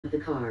the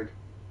card.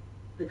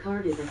 The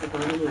card is at the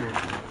bottom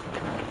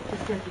left. To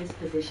set this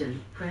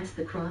position, press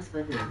the cross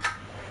button.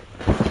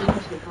 To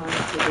change the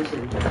card's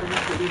position,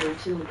 press the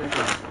directional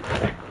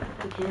button.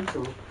 To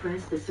cancel,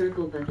 press the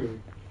circle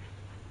button.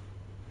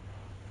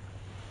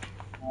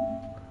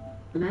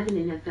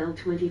 Madden NFL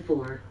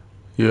 24.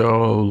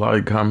 Yo,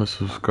 like, comment,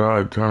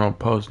 subscribe, turn on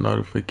post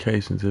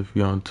notifications. If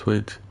you're on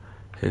Twitch,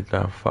 hit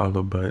that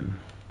follow button.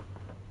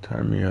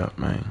 Turn me up,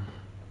 man.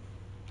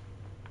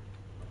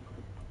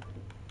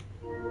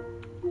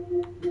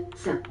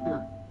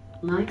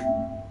 Like.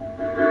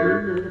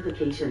 New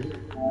notification.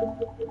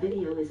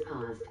 Video is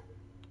paused.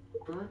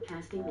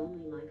 Broadcasting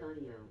only like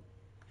audio.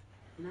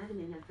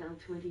 Madden NFL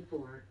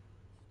 24.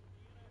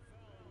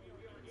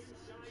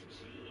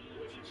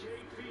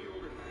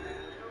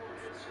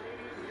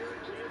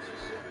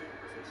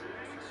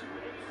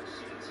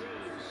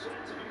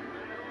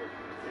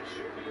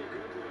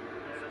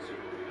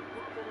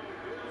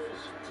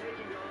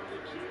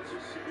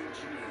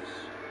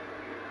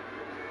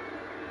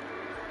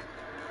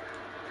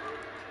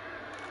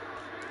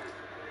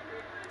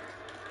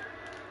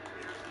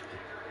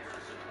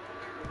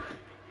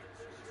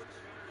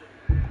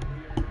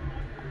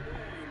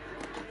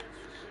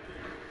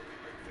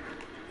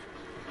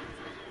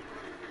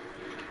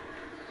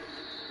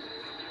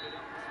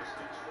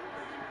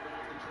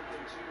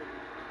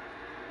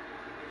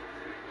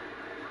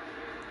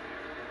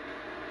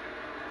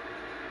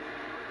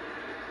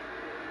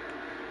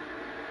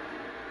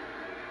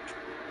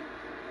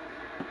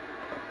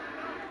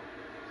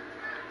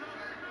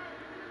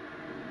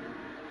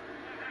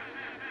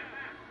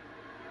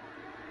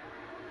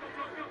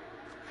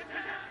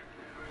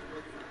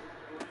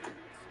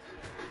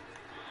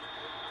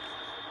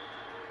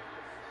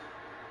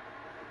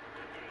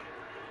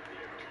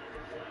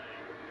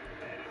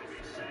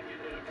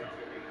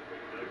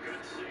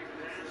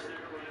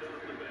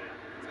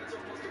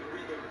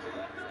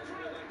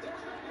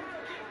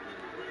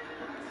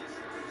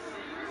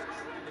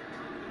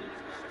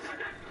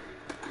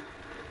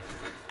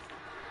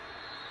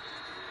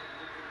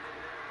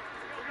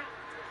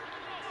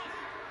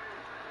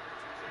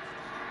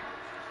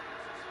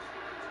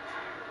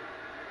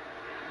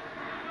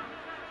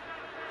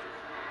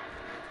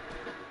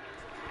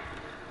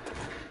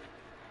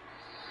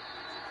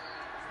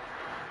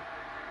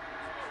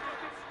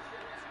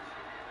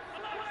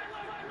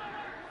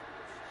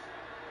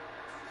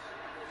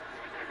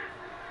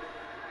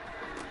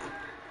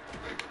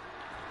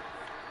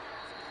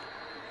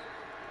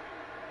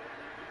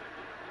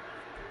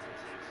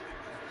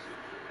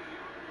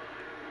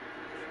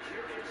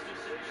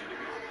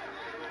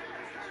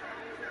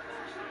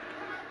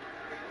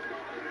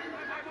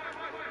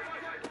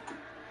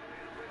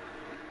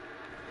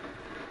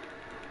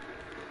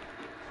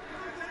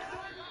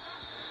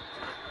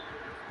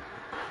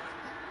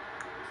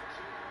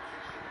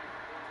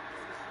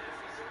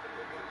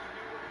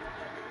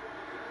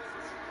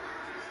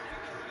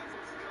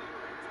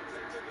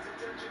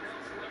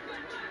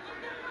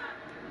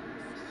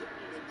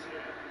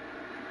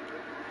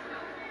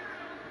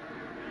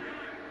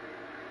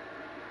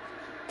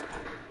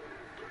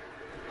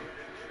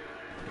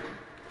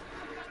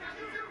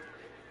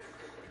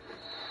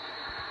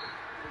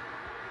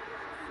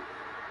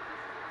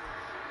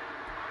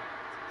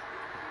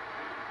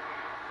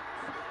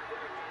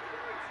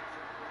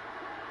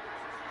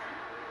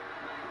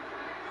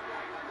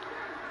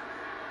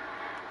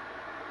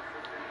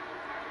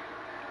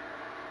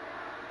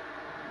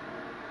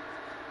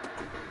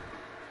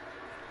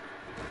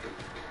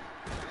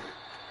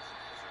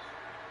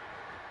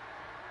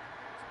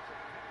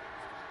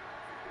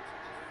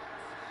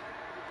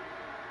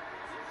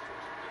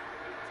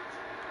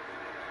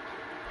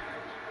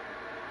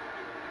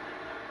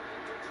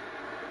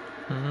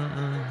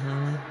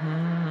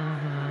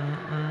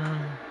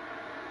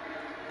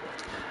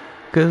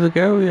 Cause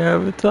girl, we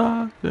haven't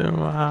talked in a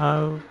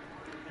while.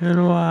 In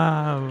a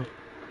while.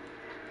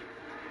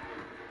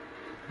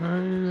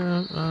 In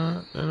a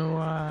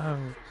while.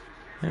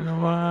 In a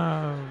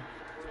while.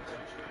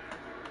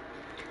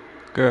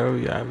 Girl,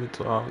 we haven't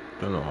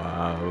talked in a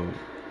while.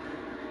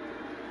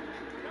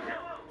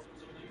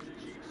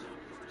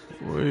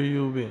 Where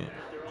you been?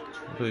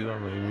 Please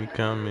don't make me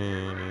come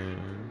in.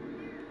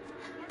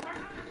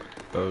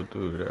 Go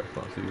through that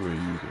phone, see where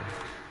you been.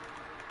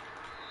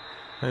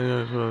 I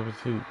know it's over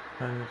too.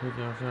 I know it's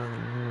your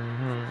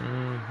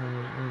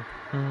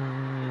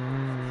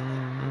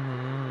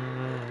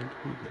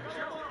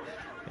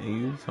and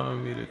you told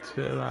me to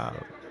chill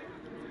out.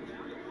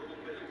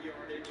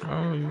 I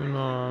don't even know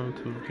I'm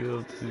too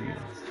guilty.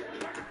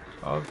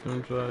 Off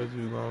them drugs,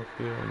 you gon'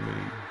 feel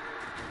me.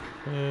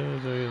 Yeah,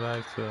 they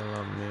like till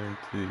I'm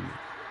empty.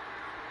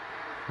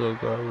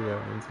 Look up, we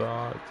haven't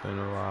talked in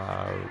a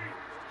while.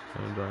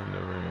 I'm done the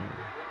ring.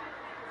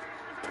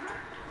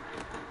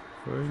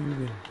 Where you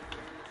been?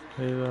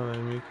 Hey, don't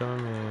let me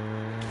come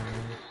in.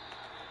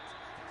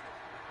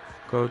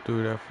 Go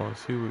through that phone,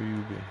 see where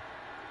you been.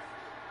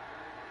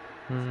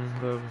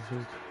 Level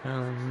 6.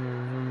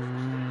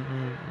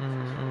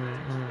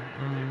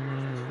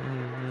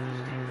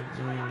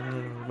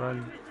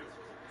 Everybody.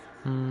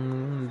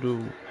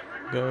 Dude.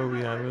 Girl, we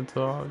haven't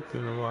talked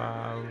in a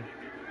while.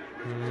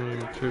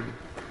 Trippy.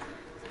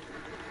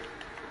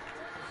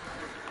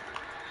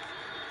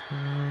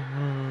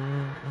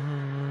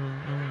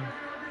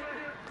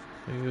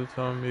 You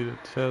told me to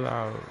chill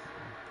out.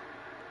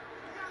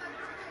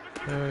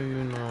 Hell,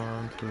 you know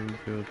I'm too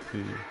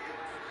guilty.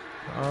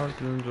 All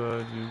them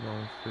drugs, you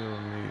gon' feel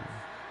me.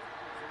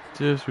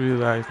 Just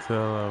relax till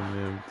I'm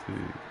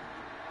empty.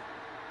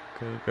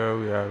 Cause girl,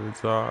 we haven't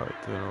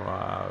talked in a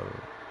while.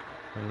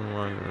 I'm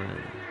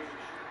wondering,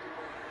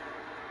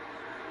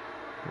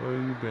 where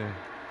you been?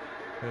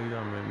 Hey, you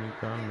gonna make me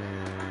come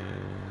in.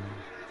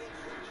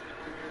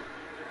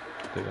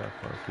 Did I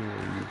fuck you?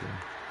 Where you been?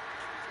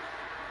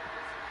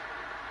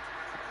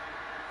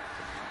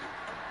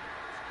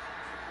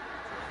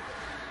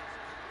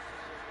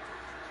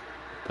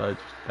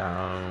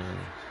 Touchdown.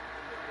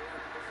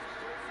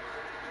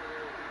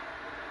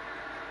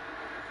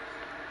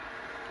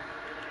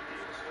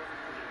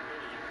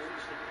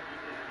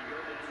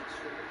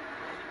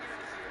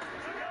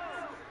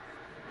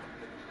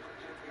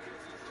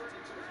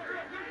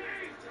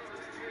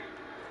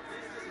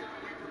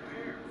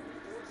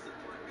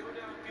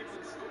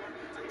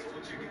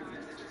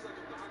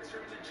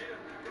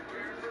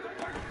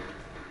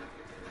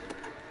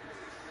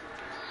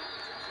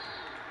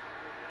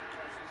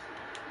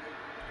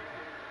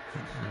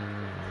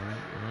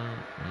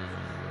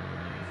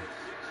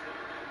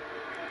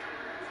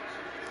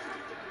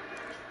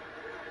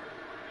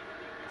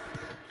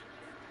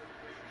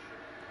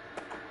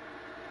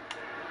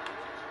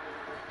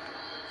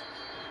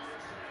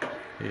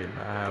 Yeah,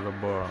 I had a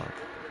ball.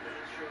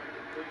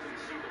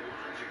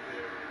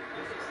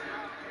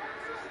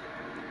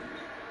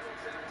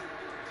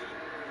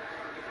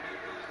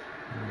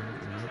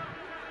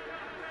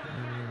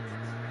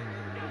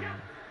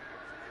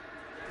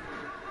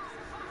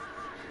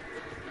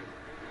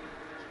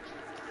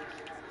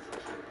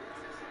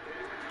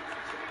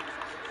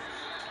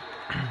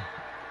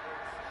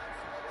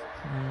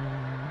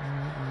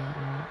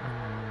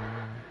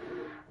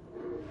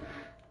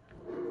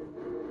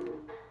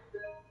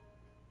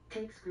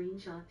 Take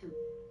screenshot to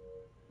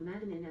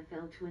Madden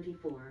NFL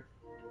 24.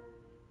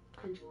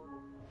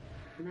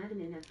 Madden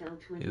NFL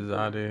 24. He's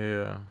out of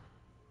here.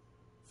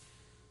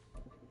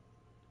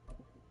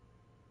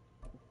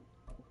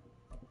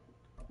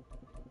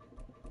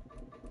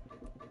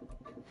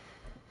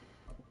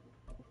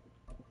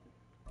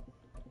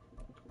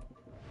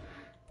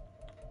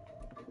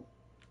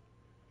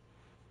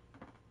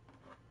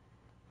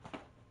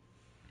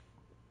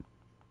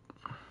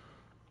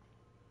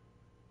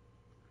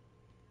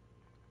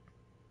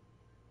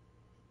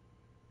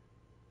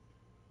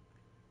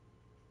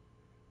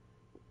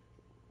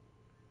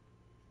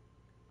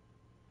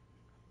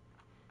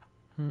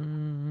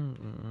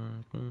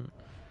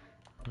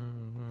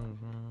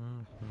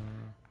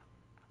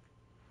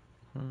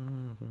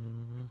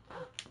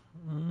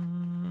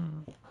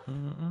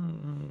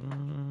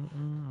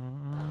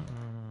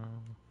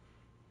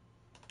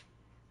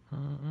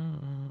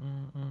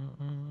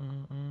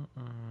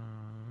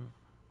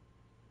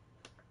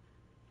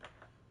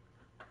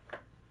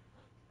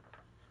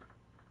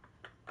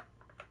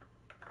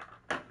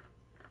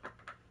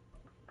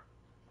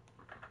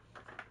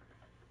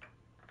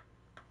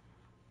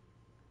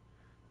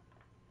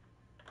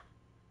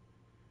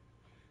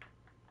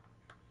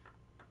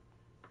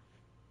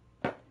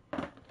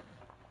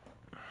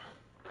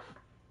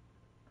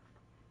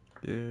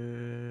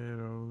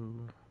 Ghetto,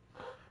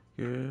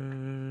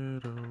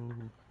 ghetto,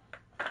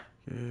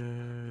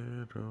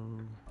 ghetto,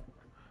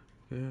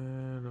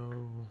 ghetto.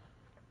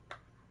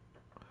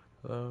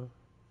 Love,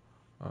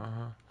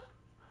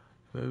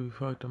 baby,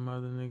 fuck them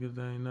other niggas,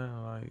 they ain't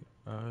nothing like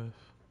us.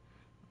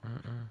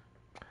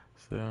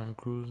 Say I'm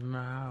cruising the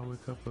highway,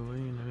 couple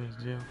lean in this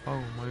Gen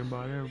 4. Money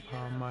about every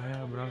problem I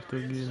have, but I'm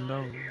still getting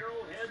dope.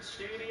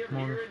 I'm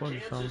on the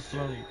 40-something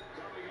float.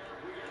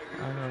 I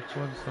got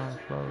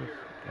 40-something floats.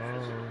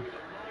 Oh,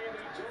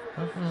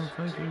 that's gonna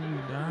take you be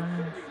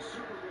dying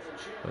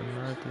for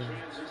nothing.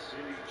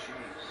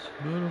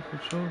 Beautiful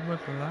truth, but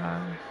the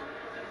lies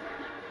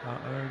are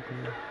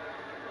ugly.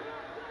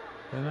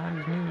 And I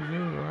just need you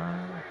to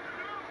ride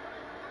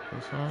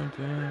for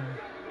something,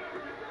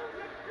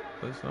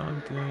 for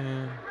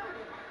something,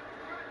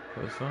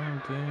 for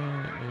something.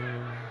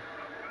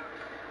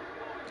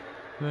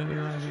 Nigga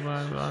like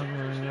the rock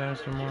when you ask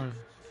the money.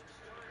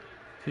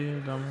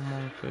 Tears down my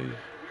mama's face.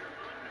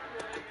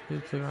 He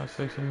took out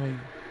Section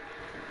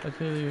 8. I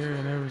tell you here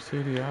in every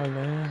city I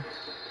land.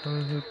 I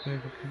was looking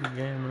at the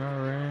game and I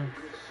ran.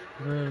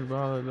 Red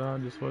baller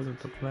dog, this wasn't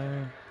the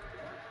plan.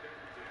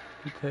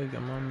 You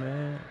taking my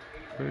man.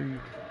 Free.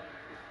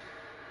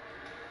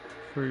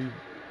 Free.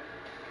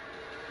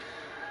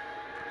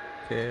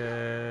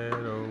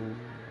 Ghetto.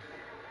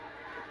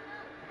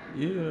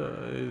 Yeah,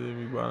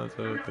 everybody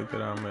said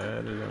that I'm mad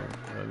at him.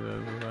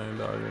 This ain't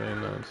dog, it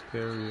ain't nothing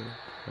scary.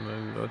 And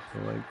then that's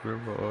like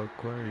river or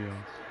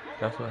aquarium.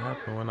 That's what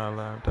happened when I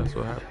laughed. That's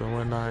what happened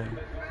when I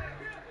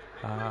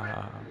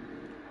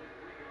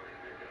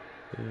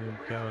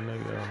got a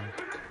nigga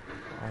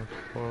on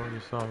 40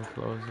 something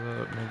close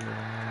up, nigga.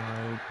 On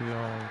my AP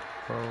on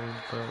froze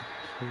up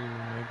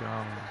too, nigga.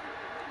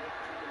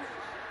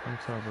 I'm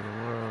top of the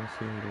world,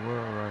 seeing the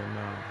world right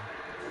now.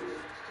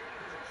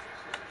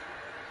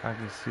 I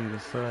can see the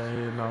sun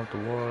hitting off the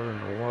water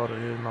and the water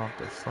hitting off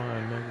the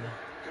sun, nigga.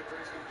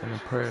 And the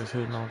prayers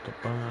hitting off the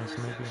buns,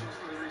 nigga.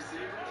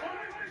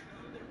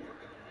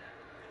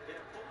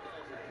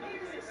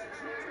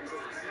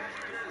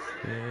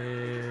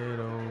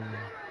 Ghetto,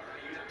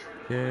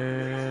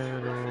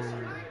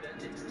 ghetto,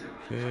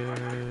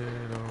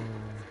 ghetto,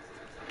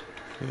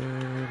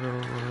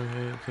 ghetto.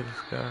 Head to the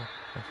sky,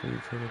 I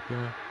feed to the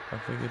ground, I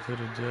figure to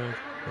the judge.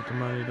 If the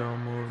money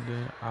don't move,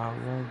 then I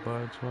won't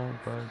budge,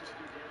 won't budge.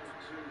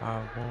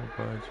 I won't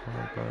budge,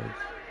 won't budge.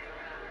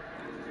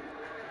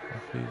 I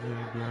feed to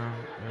the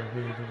ground, I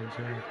figure to the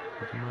judge.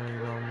 If the money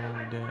don't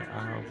move, then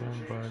I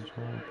won't budge,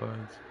 won't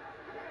budge.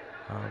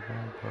 I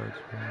won't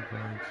budge, won't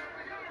budge.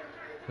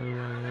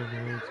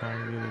 Every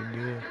time to get a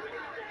deal.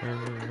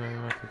 This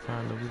ain't like the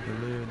time that we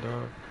can live,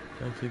 dog.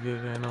 That you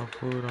get ain't no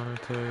food on the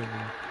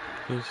table.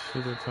 This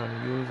shit will turn to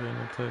use it in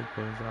the take,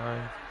 cause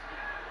I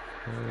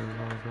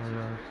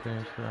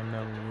shit I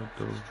never would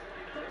do.